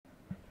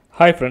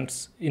Hi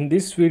friends, in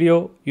this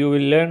video you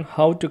will learn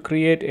how to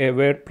create a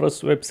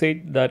WordPress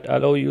website that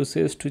allow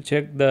users to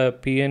check the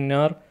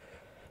PNR,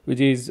 which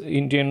is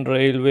Indian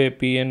Railway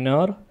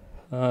PNR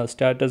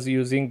status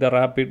using the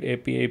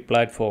RapidAPI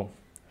platform.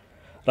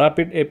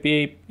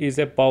 RapidAPI is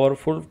a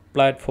powerful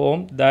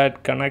platform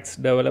that connects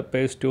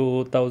developers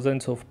to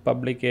thousands of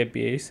public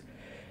APIs,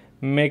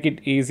 make it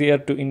easier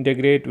to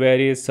integrate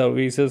various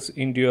services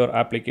into your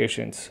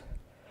applications.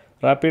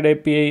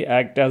 RapidAPI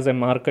acts as a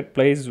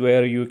marketplace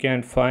where you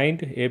can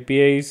find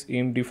APIs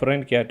in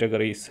different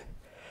categories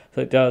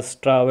such as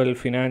travel,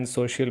 finance,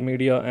 social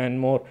media, and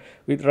more.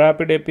 With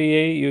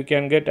RapidAPI, you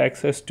can get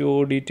access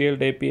to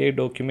detailed API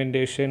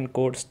documentation,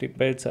 code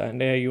snippets,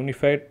 and a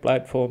unified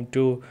platform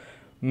to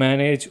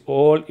manage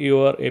all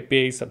your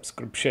API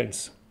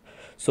subscriptions.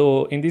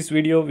 So in this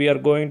video, we are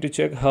going to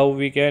check how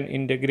we can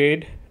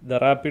integrate the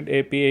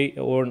RapidAPI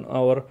on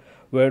our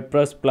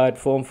WordPress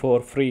platform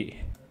for free.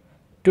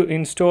 To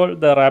install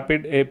the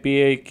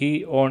RapidAPI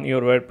key on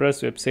your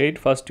WordPress website,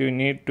 first you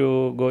need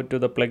to go to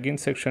the plugin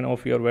section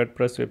of your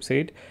WordPress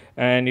website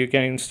and you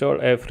can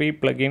install a free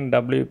plugin,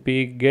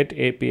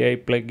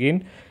 WPGetAPI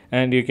plugin,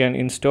 and you can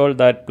install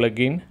that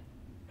plugin.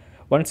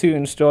 Once you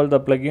install the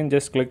plugin,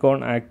 just click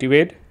on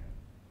activate.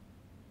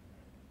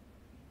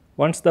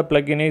 Once the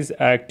plugin is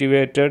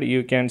activated,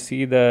 you can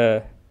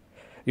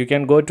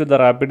go to the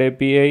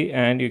RapidAPI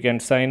and you can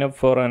sign up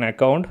for an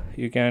account.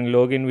 You can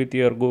log in with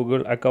your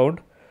Google account.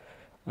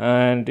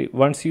 And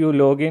once you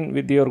log in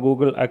with your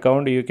Google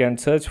account, you can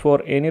search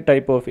for any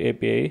type of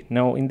API.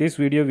 Now in this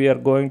video we are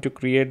going to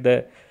create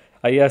the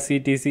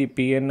IRCTC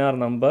PNR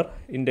number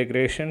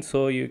integration,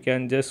 so you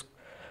can just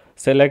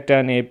select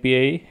an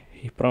API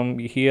from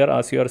here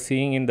as you are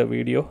seeing in the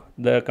video.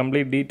 The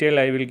complete detail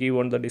I will give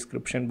on the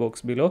description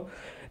box below.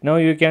 Now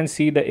you can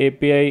see the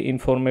API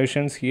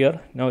informations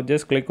here. Now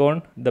just click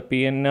on the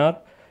PNR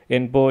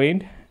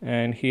endpoint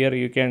and here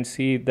you can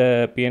see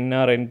the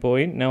PNR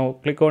endpoint. Now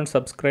click on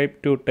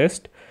subscribe to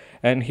test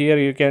and here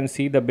you can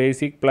see the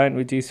basic plan,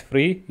 which is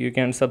free. You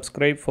can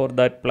subscribe for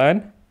that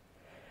plan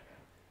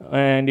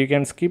and you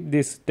can skip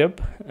this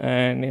step,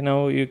 and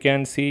now you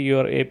can see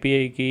your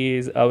API key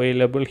is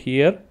available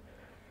here.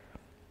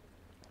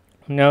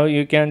 Now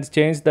you can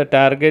change the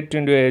target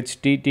into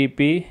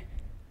HTTP.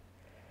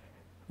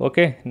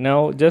 Okay,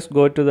 now just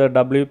go to the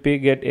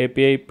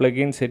WPGetAPI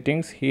plugin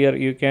settings. Here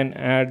you can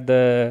add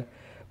the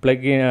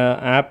plugin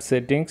app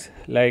settings,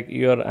 like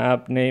your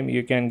app name.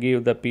 You can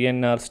give the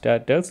PNR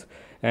status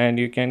and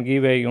you can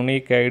give a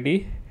unique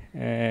ID,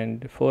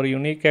 and for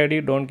unique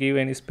ID don't give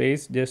any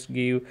space, just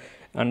give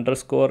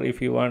underscore if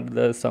you want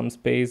some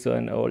space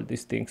and all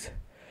these things.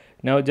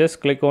 Now just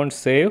click on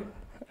save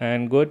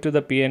and go to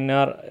the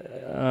PNR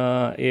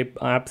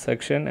app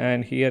section,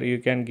 and here you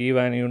can give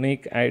an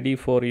unique ID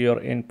for your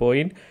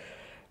endpoint,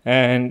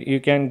 and you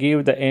can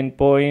give the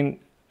endpoint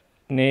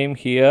name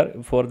here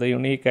for the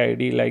unique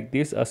ID like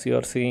this as you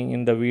are seeing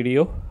in the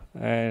video,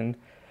 and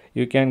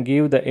you can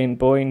give the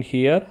endpoint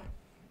here.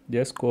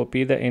 Just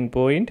copy the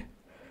endpoint,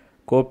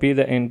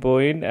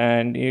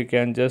 and you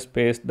can just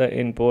paste the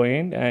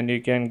endpoint, and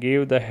you can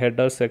give the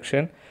header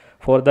section.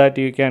 For that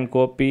you can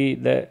copy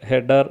the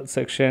header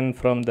section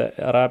from the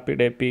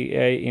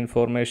RapidAPI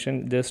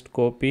information. Just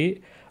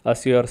copy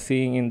as you are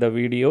seeing in the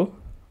video.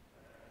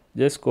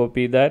 Just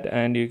copy that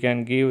and you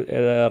can give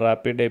a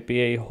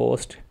RapidAPI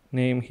host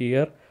name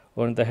here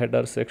on the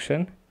header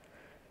section.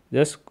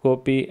 Just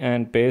copy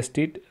and paste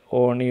it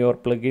on your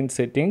plugin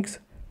settings.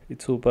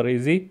 It's super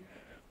easy.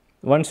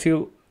 Once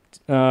you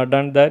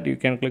done that, you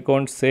can click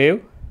on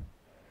save.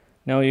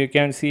 Now you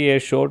can see a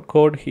short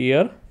code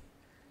here.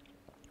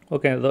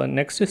 Okay, the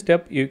next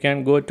step, you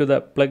can go to the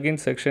plugin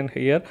section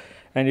here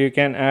and you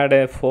can add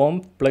a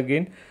form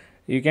plugin.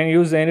 You can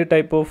use any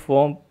type of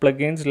form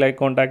plugins like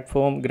contact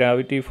form,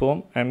 gravity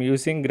form. I'm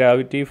using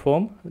gravity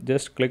form.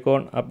 Just click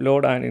on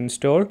upload and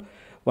install.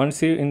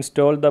 Once you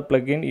install the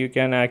plugin, you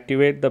can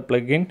activate the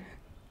plugin.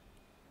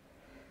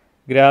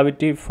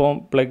 Gravity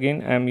form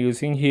plugin I'm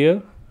using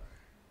here.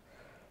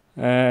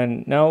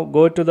 And now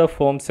go to the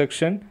form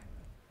section,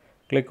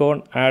 click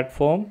on add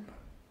form,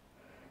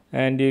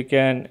 and you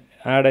can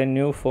add a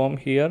new form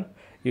here.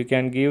 You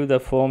can give the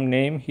form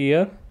name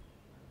here,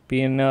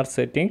 PNR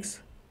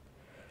settings,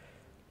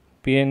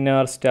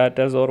 PNR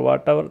status, or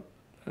whatever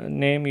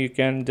name you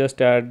can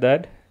just add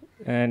that,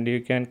 and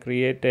you can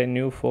create a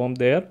new form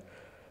there,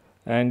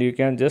 and you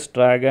can just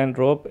drag and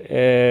drop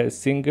a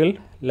single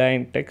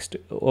line text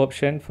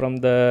option from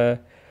the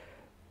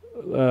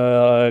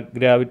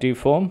gravity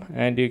form,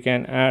 and you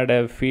can add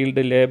a field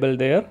label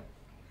there.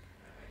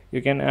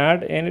 You can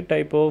add any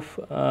type of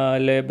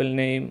label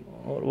name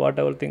or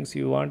whatever things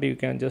you want, you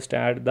can just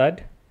add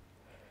that,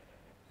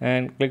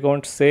 and click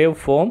on save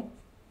form.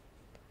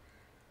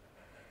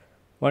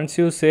 Once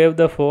you save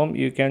the form,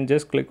 you can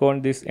just click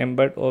on this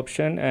embed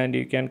option and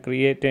you can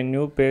create a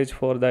new page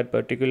for that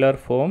particular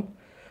form.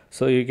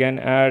 So you can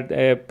add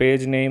a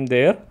page name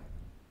there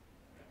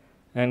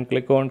and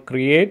click on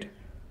create,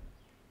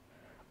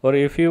 or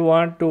if you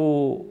want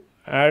to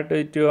add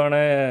it on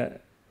a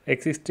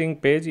existing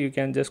page, you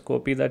can just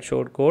copy that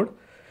shortcode.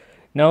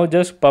 Now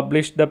just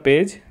publish the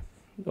page.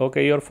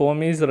 Okay, your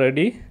form is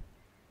ready.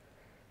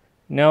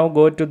 Now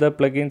go to the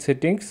plugin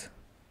settings.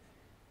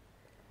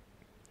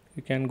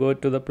 You can go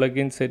to the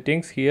plugin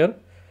settings here,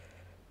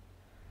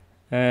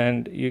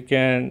 and you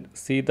can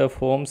see the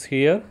forms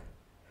here.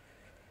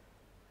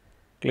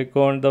 Click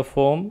on the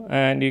form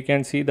and you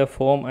can see the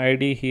form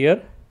ID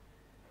here.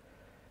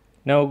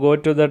 Now go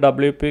to the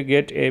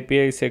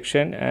WPGetAPI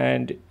section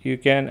and you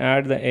can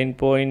add the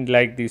endpoint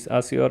like this,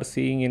 as you are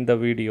seeing in the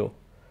video.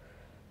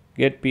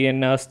 Get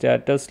PNR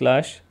status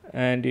 /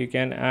 and you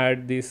can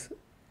add this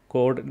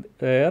code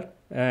there,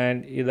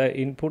 and the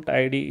input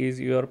ID is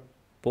your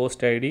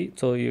post ID,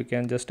 so you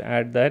can just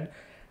add that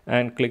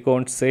and click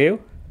on save.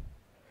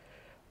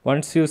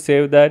 Once you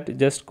save that,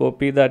 just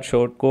copy that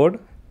shortcode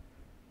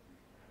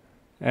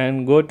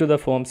and go to the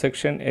form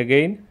section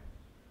again,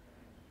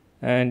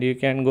 and you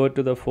can go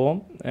to the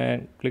form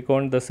and click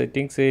on the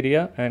settings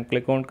area and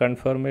click on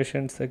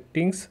confirmation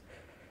settings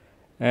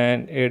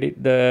and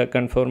edit the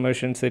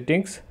confirmation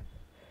settings,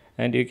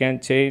 and you can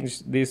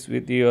change this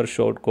with your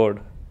shortcode.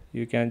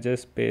 You can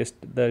just paste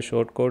the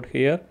shortcode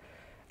here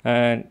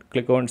and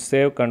click on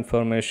save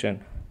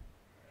confirmation.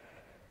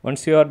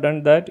 Once you are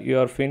done that, you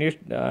are finished,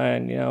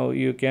 and now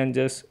you can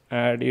just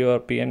add your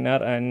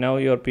PNR, and now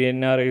your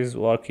PNR is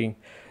working.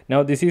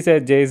 Now this is a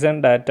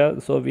JSON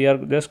data, so we are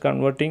just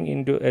converting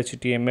into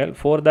HTML.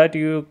 For that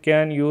you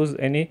can use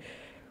any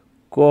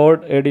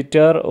code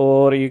editor,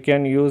 or you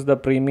can use the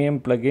premium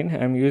plugin.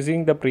 I am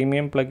using the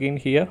premium plugin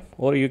here,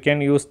 or you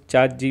can use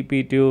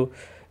GPT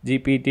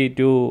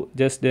to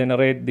just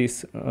generate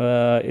this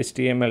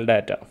HTML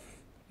data.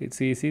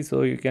 It's easy,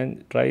 so you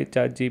can try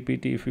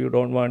ChatGPT if you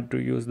don't want to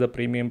use the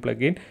premium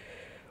plugin.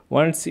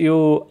 Once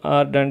you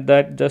are done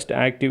that, just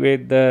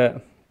activate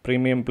the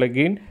premium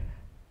plugin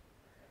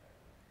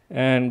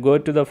and go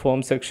to the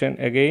form section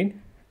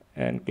again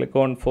and click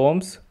on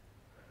forms,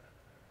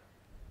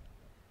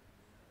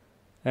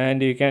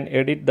 and you can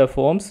edit the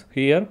forms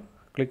here.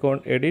 Click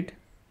on edit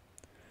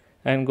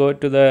and go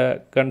to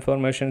the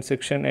confirmation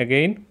section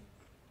again,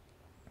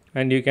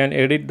 and you can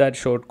edit that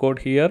shortcode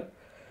here.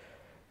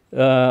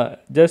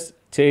 Just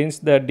change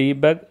the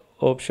debug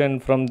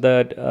option from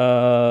that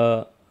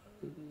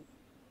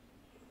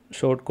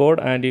shortcode,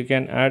 and you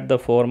can add the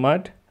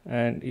format,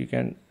 and you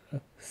can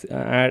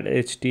add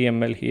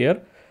HTML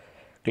here.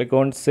 Click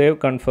on save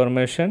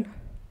confirmation,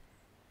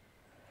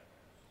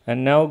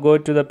 and now go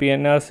to the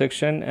PNR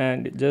section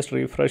and just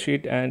refresh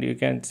it, and you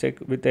can check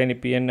with any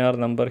PNR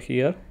number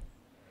here.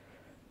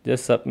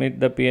 Just submit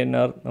the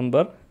PNR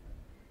number,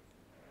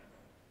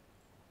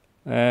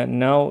 and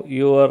now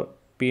your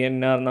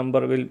PNR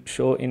number will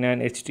show in an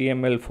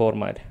HTML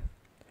format.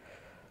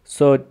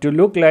 So to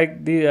look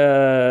like the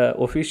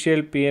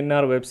official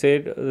PNR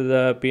website,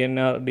 the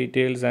PNR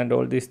details and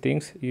all these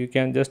things, you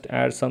can just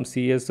add some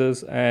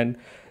CSS and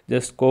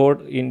just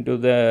code into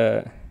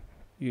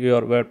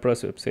your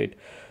WordPress website.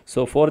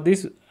 So for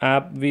this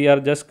app, we are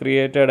just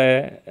created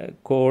a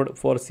code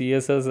for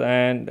CSS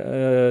and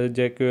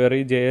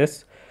jQuery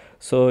JS.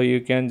 So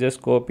you can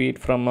just copy it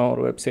from our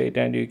website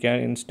and you can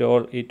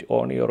install it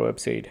on your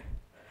website.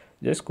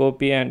 Just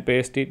copy and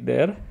paste it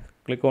there.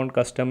 Click on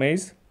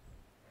customize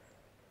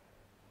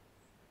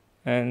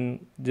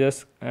and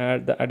just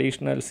add the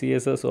additional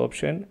CSS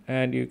option,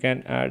 and you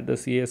can add the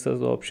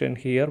CSS option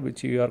here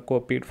which you are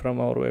copied from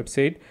our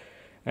website,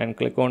 and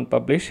click on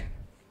publish.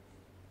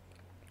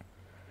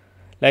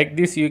 Like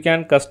this you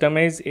can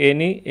customize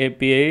any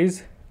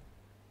APIs,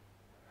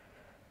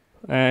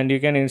 and you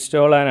can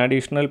install an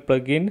additional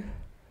plugin,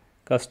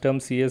 custom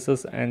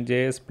CSS and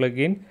JS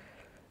plugin,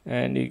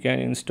 and you can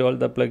install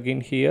the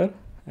plugin here,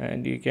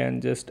 and you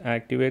can just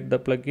activate the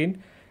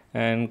plugin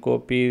and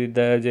copy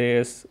the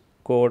JS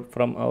code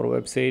from our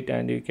website,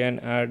 and you can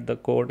add the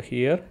code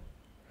here.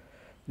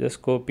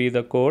 Just copy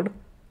the code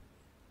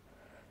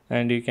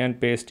and you can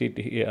paste it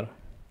here.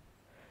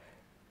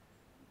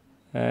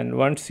 And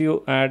once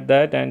you add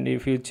that, and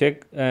if you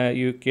check,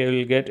 you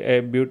will get a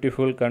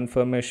beautiful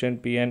confirmation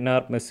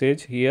PNR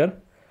message here.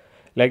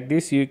 Like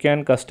this you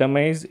can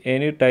customize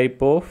any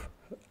type of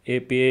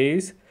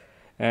APIs,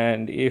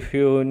 and if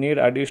you need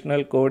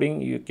additional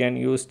coding you can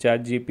use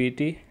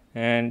ChatGPT,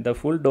 and the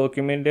full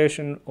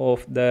documentation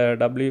of the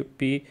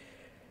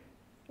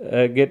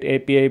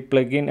WPGetAPI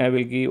plugin I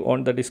will give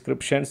on the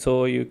description,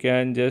 so you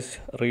can just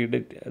read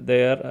it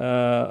their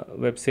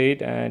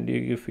website, and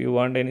if you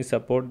want any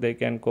support you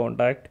can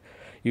contact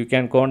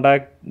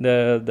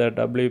the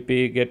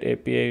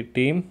WPGetAPI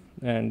team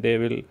and they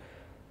will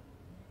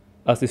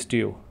assist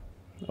you.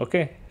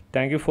 Okay,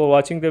 thank you for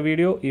watching the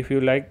video. If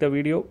you like the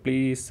video,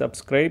 please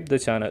subscribe the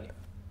channel.